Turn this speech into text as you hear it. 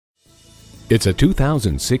It's a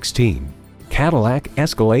 2016 Cadillac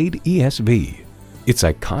Escalade ESV. It's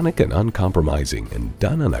iconic and uncompromising and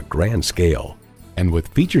done on a grand scale. And with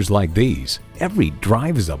features like these, every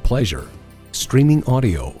drive is a pleasure. Streaming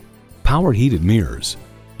audio, power heated mirrors,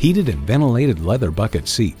 heated and ventilated leather bucket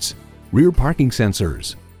seats, rear parking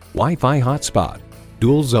sensors, Wi-Fi hotspot,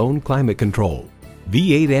 dual zone climate control,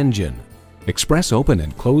 V8 engine, express open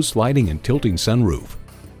and closed sliding and tilting sunroof,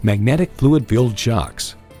 magnetic fluid filled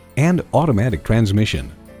shocks, and automatic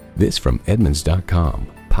transmission. This from Edmunds.com.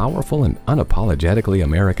 Powerful and unapologetically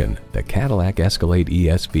American, the Cadillac Escalade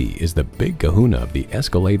ESV is the big kahuna of the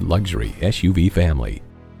Escalade luxury SUV family.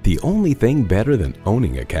 The only thing better than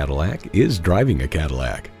owning a Cadillac is driving a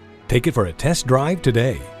Cadillac. Take it for a test drive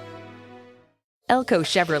today. ELCO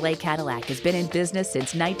Chevrolet Cadillac has been in business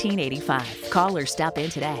since 1985. Call or stop in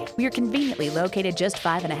today. We are conveniently located just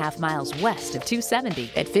 5.5 miles west of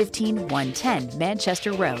 270 at 15110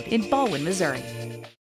 Manchester Road in Baldwin, Missouri.